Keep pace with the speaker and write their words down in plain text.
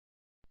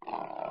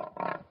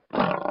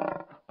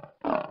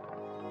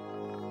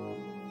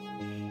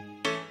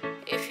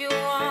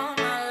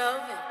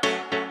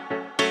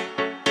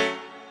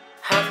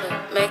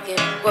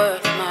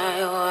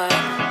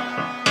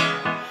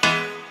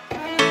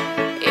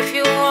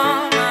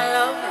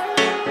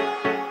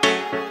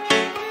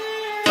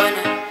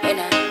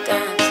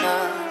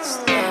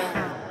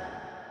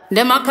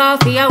Them a call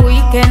for a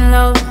weekend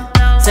love.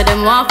 So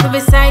them want for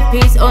be side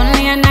piece,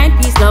 only a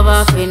 9-piece love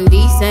off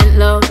indecent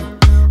love.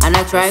 And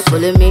I try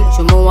fully make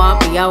sure me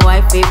want be a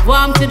wife, if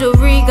warm to the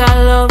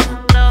regal love.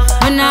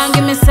 When I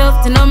give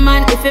myself to no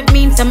man, if it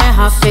means I may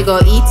have to go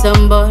eat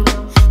some bun.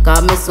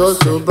 Cause my soul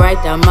too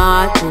bright and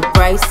my heart too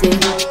pricey.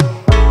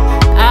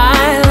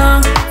 I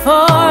long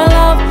for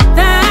love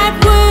that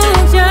will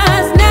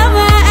just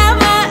never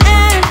ever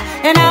end,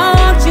 and I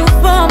want you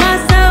for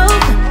myself.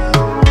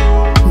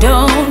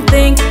 Don't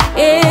think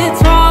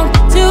it's wrong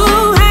to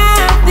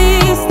have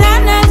these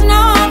standards, no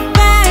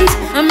offense.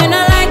 I'm in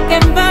a like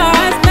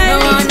embarrassment. No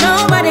one,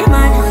 nobody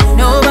man,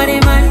 nobody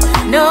man,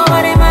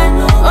 nobody man.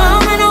 Oh,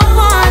 I don't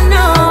want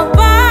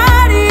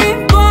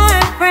nobody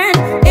boyfriend.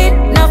 It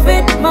not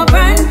fit my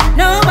brand.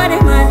 Nobody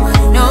man,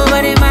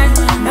 nobody man,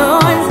 no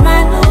one's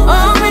man.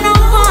 Oh, I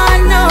don't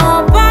want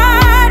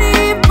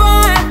nobody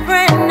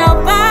boyfriend.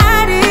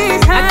 Nobody's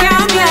hard. I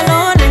can't be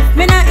alone if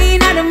me not in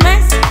the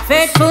mess.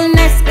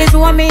 Faithfulness is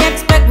what me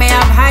expect. Me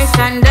have high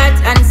standards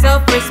and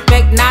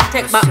self-respect. Not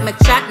take back my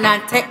chat,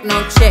 not take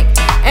no check.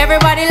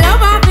 Everybody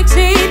love after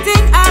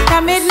cheating.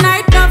 After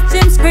midnight, enough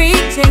gym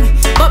screeching.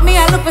 But me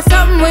I look for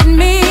something with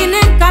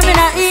meaning. Coming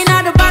out in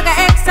the bag of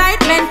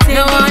excitement.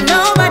 No one,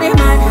 nobody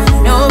man,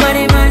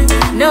 nobody man,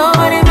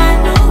 nobody man.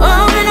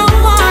 Oh, me don't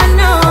want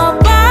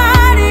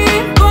nobody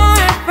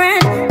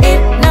boyfriend. It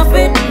not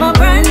fit my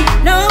brand.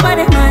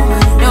 Nobody man,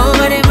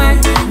 nobody man,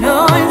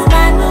 no one's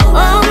man.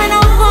 Oh, me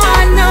don't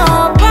want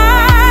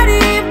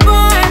nobody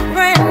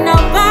boyfriend.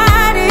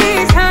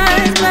 Nobody's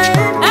husband.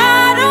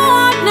 I don't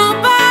want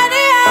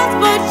nobody else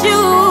but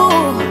you.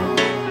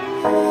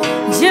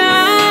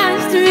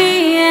 Just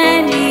me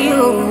and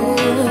you.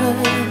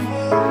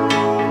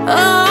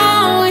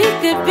 Oh, we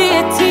could be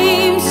a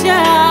team, share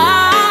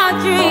our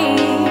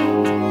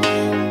dreams,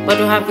 but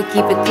we'll have to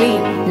keep it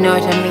clean, you know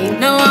what I mean?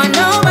 No one